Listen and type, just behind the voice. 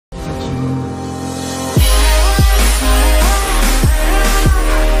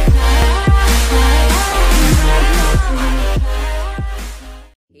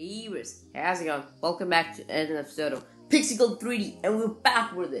how's it going? Welcome back to another episode of Pixel 3D, and we're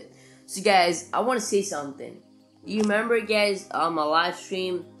back with it. So guys, I want to say something. You remember guys, my live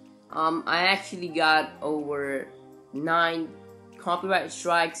stream, I actually got over 9 copyright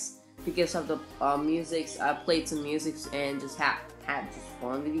strikes because of the musics. I played some musics and just had just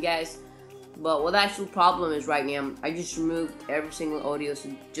fun with you guys. But what the actual problem is right now, I just removed every single audio,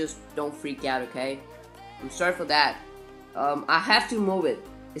 so just don't freak out, okay? I'm sorry for that. I have to remove it.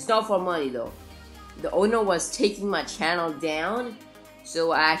 It's not for money though. The owner was taking my channel down,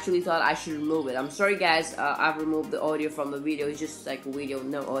 so I actually thought I should remove it. I'm sorry guys, I've removed the audio from the video. It's just like a video,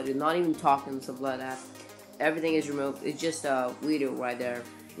 no audio, not even talking and stuff like that. Everything is removed. It's just a video right there.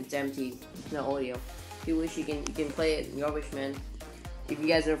 It's empty, no audio. If you wish, you can play it. Your wish, man. If you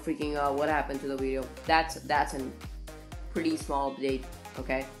guys are freaking out what happened to the video, that's a pretty small update.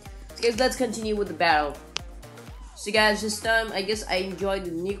 Okay, so guys, let's continue with the battle. So guys, this time I guess I enjoyed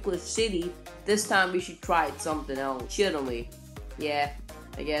the nuclear city. This time we should try something else, shouldn't we? Yeah,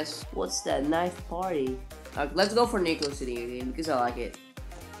 I guess. What's that knife party? Let's go for nuclear city again because I like it.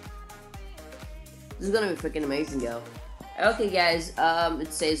 This is gonna be freaking amazing, yo. Okay guys,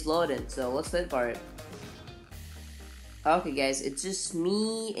 it says loading, so let's wait for it. Okay guys, it's just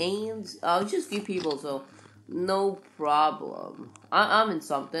me and just a few people, so no problem. I'm in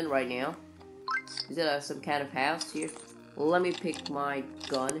something right now. Is it some kind of house here? Let me pick my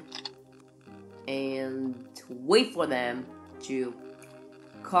gun and wait for them to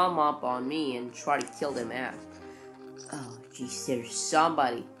come up on me and try to kill them out. Oh jeez, there's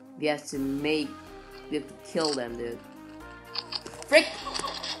somebody. We have to kill them, dude. Frick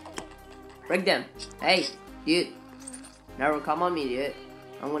them. Hey, dude. Never come on me, dude.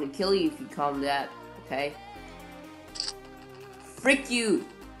 I'm gonna kill you if you come that, okay? Frick you!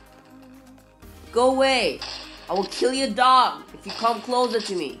 Go away! I will kill your dog if you come closer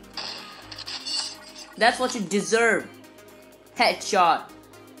to me. That's what you deserve. Headshot.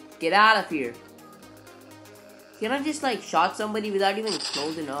 Get out of here. Can I just like shot somebody without even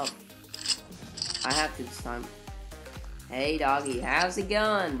closing up? I have to this time. Hey doggy, how's it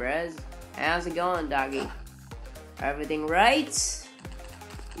going, bruh? How's it going, doggy? Everything right?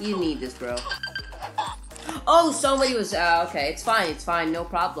 You need this, bro. Oh, somebody was, okay, it's fine, no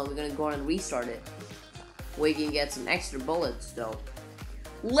problem. We're gonna go on and restart it. We can get some extra bullets, though.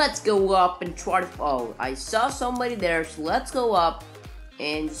 Let's go up and try to, oh, I saw somebody there, so let's go up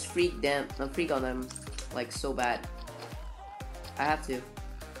and just freak on them, like, so bad. I have to.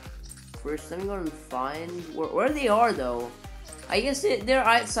 First, let me go and find where they are, though. I guess they're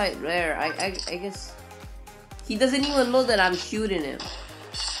outside there. I guess he doesn't even know that I'm shooting him.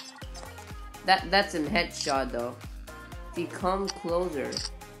 That's a headshot though. If you come closer,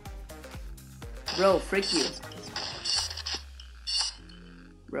 bro, frick you,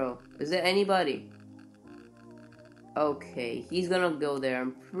 bro. Is there anybody? Okay, he's gonna go there.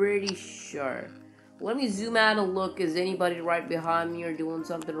 I'm pretty sure. Let me zoom out and look. Is anybody right behind me or doing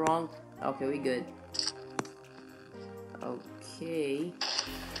something wrong? Okay, we good. Okay.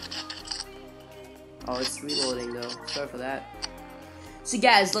 Oh, it's reloading though. Sorry for that. So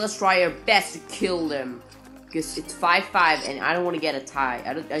guys, let's try our best to kill them. Because it's 5-5 and I don't want to get a tie.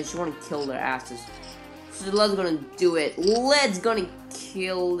 I just want to kill their asses. So let's gonna do it. Let's gonna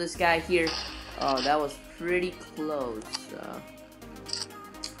kill this guy here. Oh, that was pretty close.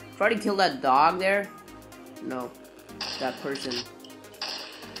 Try to kill that dog there. No, that person.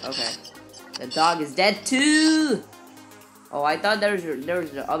 Okay, the dog is dead too. Oh, I thought there was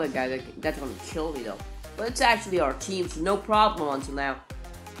the other guy that's gonna kill me though. But it's actually our team, so no problem until now.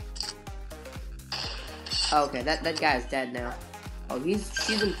 Okay, that guy is dead now. Oh,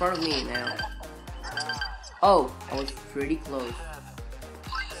 she's in front of me now. Oh, I was pretty close.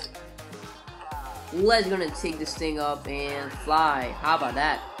 Let's gonna take this thing up and fly. How about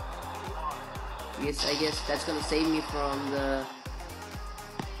that? I guess that's gonna save me from the.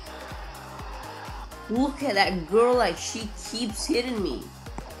 Look at that girl, like she keeps hitting me.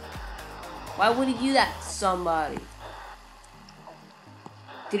 Why would he do that to somebody?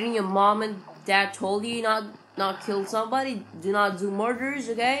 Didn't your mom and dad told you not kill somebody? Do not do murders,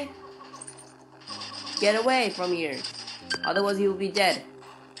 okay? Get away from here. Otherwise you will be dead.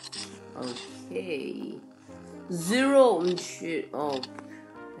 Okay. 0 and shit. Oh,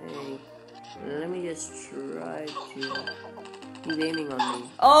 hey. Let me just try to. He's aiming on me.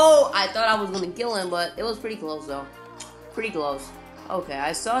 Oh, I thought I was gonna kill him, but it was pretty close though. Pretty close. Okay,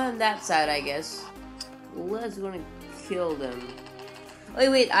 I saw him that side, I guess. Let's gonna kill them.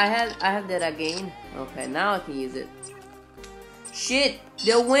 Wait, I have that again. Okay, now I can use it. Shit,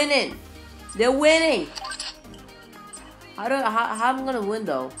 they're winning. They're winning. How am I gonna win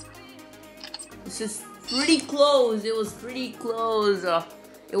though? This is pretty close. It was pretty close.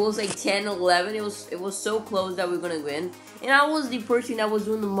 It was like 10-11. It was so close that we were gonna win. And I was the person that was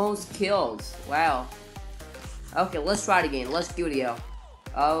doing the most kills. Wow. Okay, let's try it again. Let's give it a go.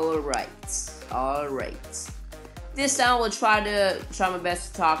 Alright. This time we'll try my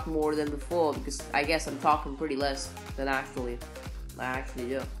best to talk more than before, because I guess I'm talking pretty less than I actually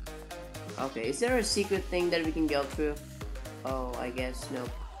do. Okay, is there a secret thing that we can go through? Oh, I guess no.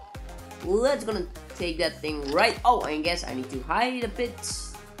 Let's gonna take that thing right. Oh, I guess I need to hide a bit.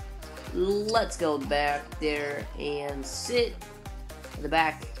 Let's go back there and sit at the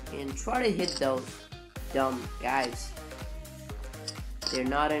back and try to hit those dumb guys. They're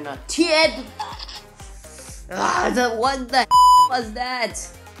not in a TED. What the was that?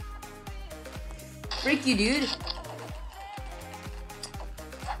 Freak you, dude.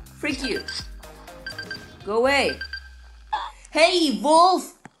 Freak you. Go away. Hey,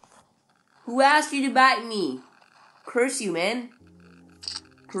 Wolf! Who asked you to bite me? Curse you, man.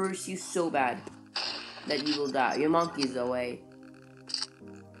 Curse you so bad that you will die. Your monkey's away.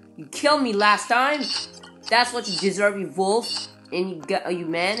 You killed me last time. That's what you deserve, you wolf. And you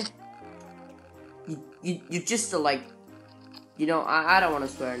man. You just like, you know, I don't want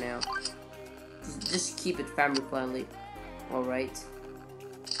to swear now. Just keep it family friendly. Alright.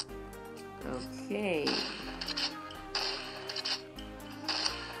 Okay.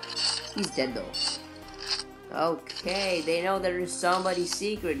 He's dead though. Okay, they know there's somebody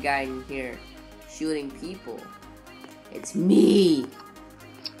secret guy in here shooting people. It's me.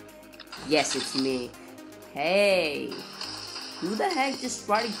 Yes, it's me. Hey. Who the heck just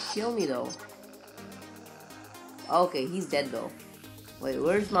tried to kill me though? Okay, he's dead though. Wait,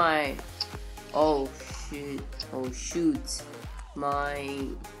 where's my... Oh, shit. Oh, shoot. My...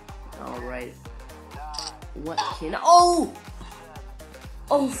 Alright. What can I... Oh!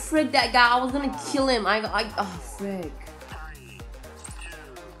 Oh, frick, that guy. I was gonna kill him. Oh, frick.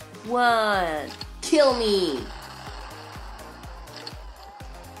 What? Kill me.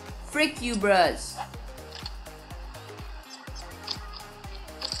 Frick you, bruh.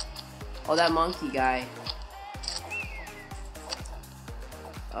 Oh, that monkey guy.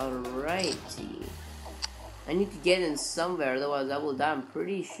 Alrighty. I need to get in somewhere, otherwise I will die, I'm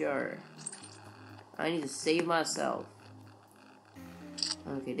pretty sure. I need to save myself.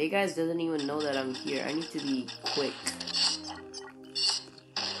 Okay, they guys doesn't even know that I'm here. I need to be quick.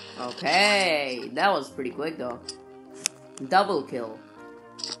 Okay, that was pretty quick though. Double kill.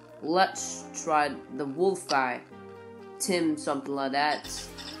 Let's try the wolf guy. Tim, something like that.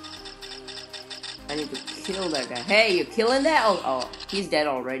 I need to kill that guy. Hey, you're killing that? Oh, he's dead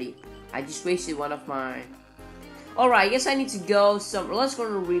already. I just wasted one of my... Alright, I guess I need to go somewhere. Let's go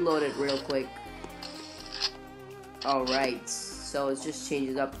and reload it real quick. Alright, so it just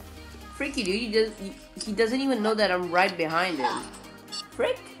changes up. Freaky dude, he doesn't even know that I'm right behind him.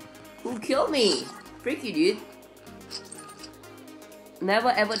 Frick? Who killed me? Freaky dude. Never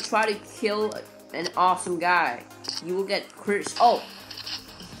ever try to kill an awesome guy. You will get cursed. Oh!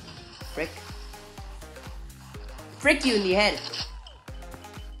 Frick. Frick you in the head.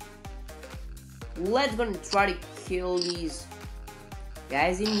 Let's gonna try to kill these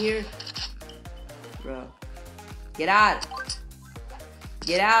guys in here. Bro. Get out.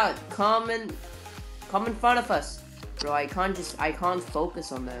 Get out. Come in front of us. Bro, I can't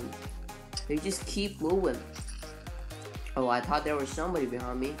focus on them. They just keep moving. Oh, I thought there was somebody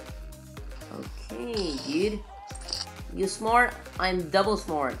behind me. Okay, dude. You smart? I'm double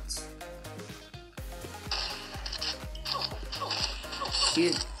smart.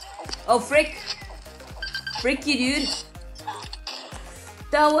 Dude. Oh, frick. Frick you, dude.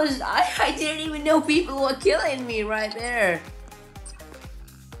 That was... I didn't even know people were killing me right there.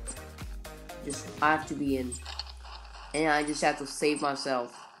 I have to be in. And I just have to save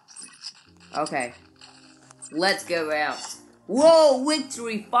myself. Okay. Let's go out. Whoa,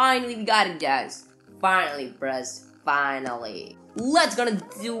 victory. Finally, we got it, guys. Finally, bruh. Finally. Let's gonna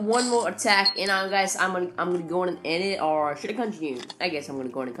do one more attack, and guys, I'm gonna go on and end it, or should I continue? I guess I'm gonna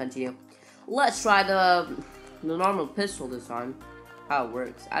go on and continue. Let's try the normal pistol this time. How it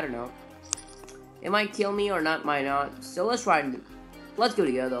works, I don't know. It might kill me or not, might not. So let's try it. Let's go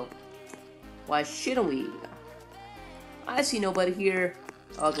together though. Why shouldn't we? I see nobody here.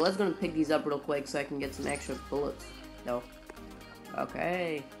 Okay, let's gonna pick these up real quick so I can get some extra bullets. No.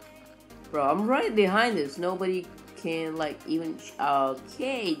 Okay. Bro, I'm right behind this. Nobody can like even...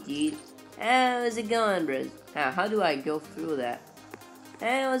 Okay, dude. How's it going, bros? How do I go through that?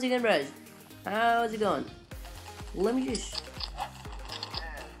 How's it going, bros? How's it going? Let me just...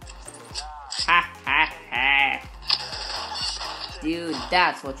 Ha ha ha. Dude,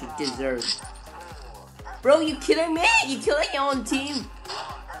 that's what you deserve. Bro, you killing me? You killing your own team?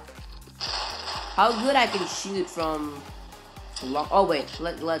 How good I can shoot from long. Oh wait,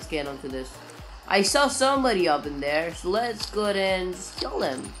 let's get onto this. I saw somebody up in there, so let's go ahead and just kill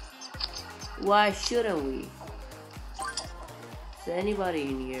them. Why shouldn't we? Is there anybody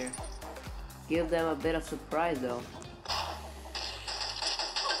in here? Give them a bit of surprise though.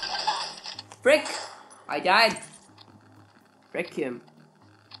 Frick! I died. Frick him.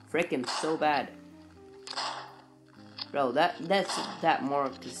 Frick him so bad. Bro, that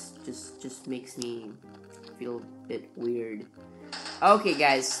mark just makes me feel a bit weird. Okay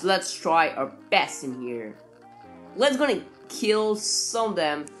guys, let's try our best in here. Let's gonna kill some of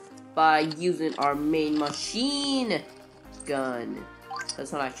them by using our main machine gun.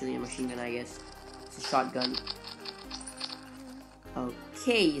 That's not actually a machine gun, I guess. It's a shotgun.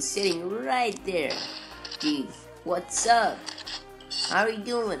 Okay, you're sitting right there. Dude, what's up? How are you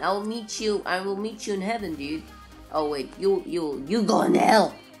doing? I will meet you in heaven, dude. Oh wait, you going to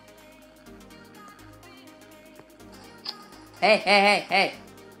hell. Hey.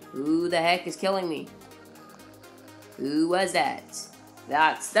 Who the heck is killing me? Who was that?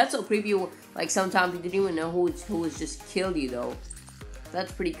 That's so creepy. Like sometimes you didn't even know who was just killed you though.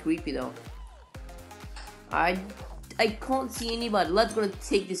 That's pretty creepy though. I can't see anybody. Let's gonna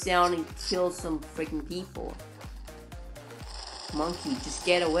take this down and kill some freaking people. Monkey, just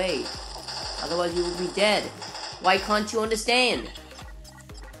get away. Otherwise you will be dead. Why can't you understand?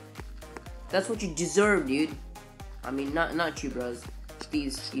 That's what you deserve, dude. I mean, not you, bros.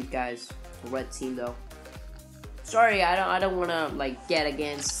 These guys, red team though. Sorry, I don't wanna like get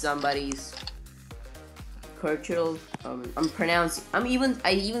against somebody's cultural.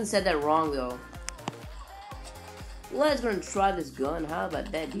 I even said that wrong though. Let's gonna try this gun. How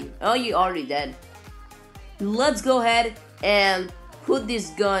about that, dude? Oh, you already dead. Let's go ahead and put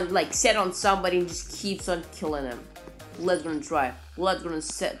this gun like set on somebody and just keeps on killing them. Let's gonna try. Let's gonna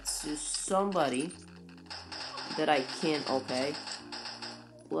set to somebody that I can't. Okay.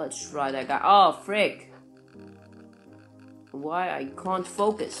 Let's try that guy. Oh frick! Why I can't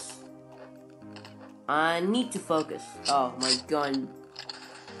focus? I need to focus. Oh my gun,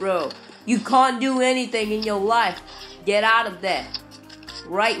 bro! You can't do anything in your life. Get out of there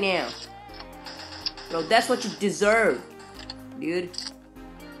right now, bro. That's what you deserve, dude.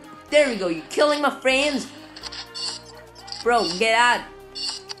 There we go. You killing my friends, bro. Get out.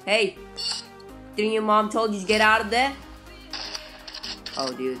 Hey, didn't your mom told you to get out of there?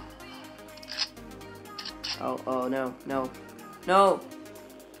 Oh, dude. Oh no.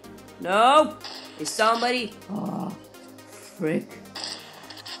 Is somebody? Oh, frick.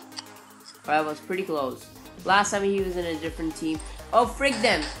 Alright, was pretty close. Last time he was in a different team. Oh, frick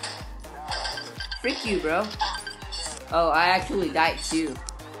them. Frick you, bro. Oh, I actually died too.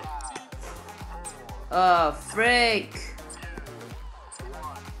 Oh, frick.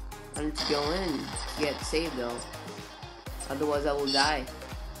 I need to go in to get saved though. Otherwise I will die.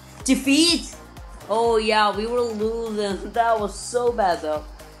 Defeat! Oh yeah, we were losing. That was so bad though.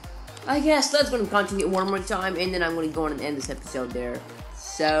 I guess let's go and continue one more time and then I'm going to go on and end this episode there.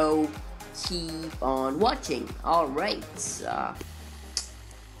 So, keep on watching. Alright.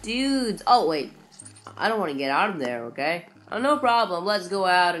 Dudes. Oh wait. I don't want to get out of there, okay? Oh, no problem. Let's go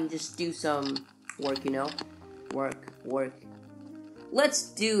out and just do some work, you know? Work. Let's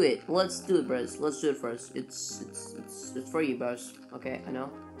do it. Let's do it, bros. Let's do it first. It's for you, bros. Okay, I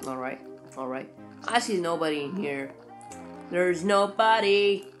know. Alright. I see nobody in here. There's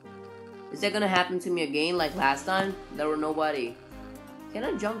nobody. Is that gonna happen to me again like last time? There were nobody. Can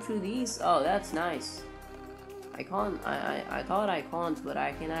I jump through these? Oh, that's nice. I can't. I thought I can't, but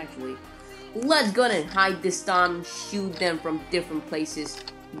I can actually. Let's go and hide this time. Shoot them from different places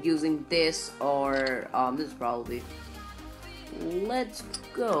using this or this probably. Let's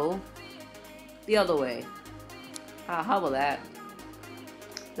go the other way. How about that?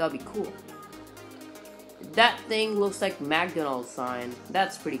 That'll be cool. That thing looks like McDonald's sign.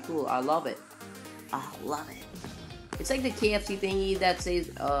 That's pretty cool. I love it. It's like the KFC thingy that says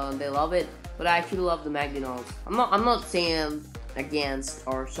they love it, but I actually love the McDonald's. I'm not saying against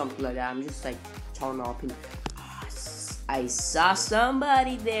or something like that. I'm just like telling my opinion. I saw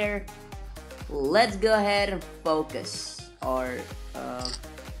somebody there. Let's go ahead and focus. Or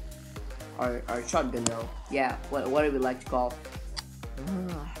shotgun though. Yeah, what do we like to call?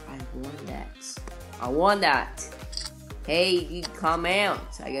 I want that. Hey, you come out.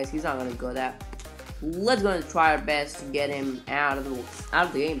 I guess he's not gonna go that. Let's go and try our best to get him out of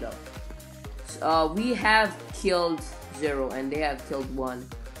the game though. So, we have killed 0 and they have killed 1.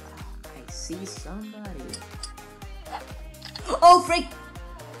 I see somebody. Oh frick!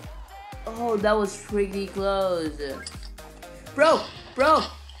 Oh, that was pretty close. Bro,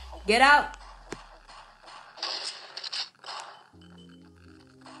 get out.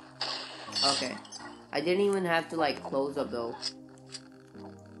 Okay, I didn't even have to like close up though.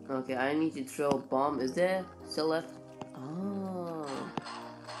 Okay, I need to throw a bomb. Is there still left? Oh.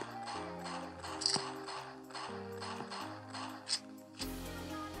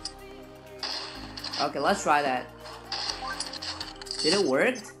 Okay, let's try that. Did it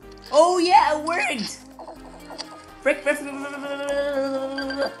work? Oh yeah, it worked! Frick.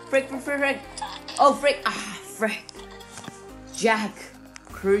 Oh, frick. Ah, frick. Jack.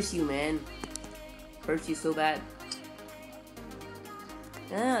 Curse you, man. Curse you so bad.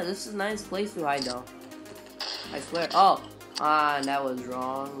 Yeah, this is a nice place to hide though. I swear. Oh, that was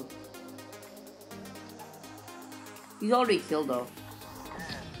wrong. He's already killed though.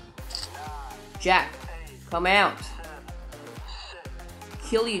 Jack, come out.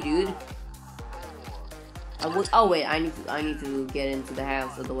 Kill you, dude. Oh wait, I need to get into the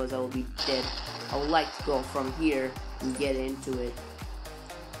house, otherwise I will be dead. I would like to go from here and get into it,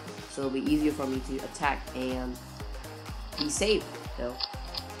 so it'll be easier for me to attack and be safe. Though,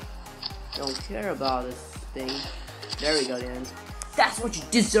 don't care about this thing. There we go, then. That's what you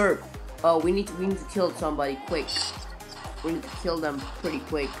deserve. Oh, we need to kill somebody quick. We need to kill them pretty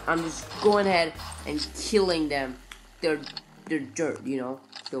quick. I'm just going ahead and killing them. They're dirt, you know.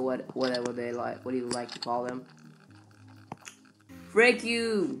 So whatever they like, what do you like to call them? Frick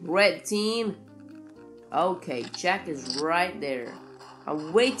you, red team. Okay, Jack is right there.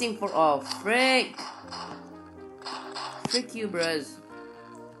 I'm waiting for. Oh, frick! Frick you, bros.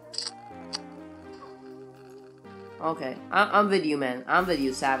 Okay, I'm with you, man. I'm with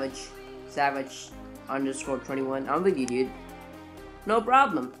you, Savage. Savage_21. I'm with you, dude. No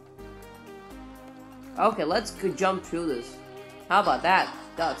problem. Okay, let's jump through this. How about that?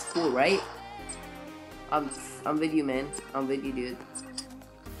 That's cool, right? I'm with you, man. I'm with you, dude.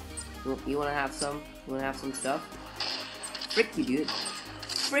 You wanna have some? You wanna have some stuff? Frick you, dude.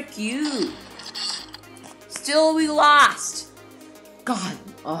 Frick you. Still we lost. God.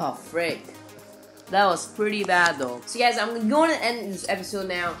 Oh, frick. That was pretty bad though. So guys, I'm going to end this episode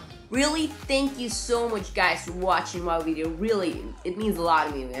now. Really, thank you so much guys for watching my video. Really, it means a lot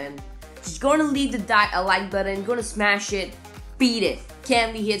to me, man. Just gonna leave a like button, gonna smash it, beat it.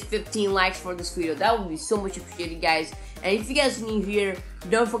 Can we hit 15 likes for this video? That would be so much appreciated, guys. And if you guys are new here,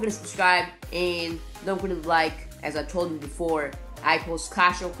 don't forget to subscribe and don't forget to like. As I told you before, I post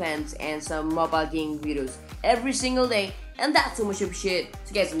Clash of Clans and some mobile gaming videos every single day, and that's so much appreciated.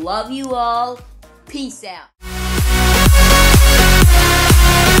 So guys, love you all. Peace out.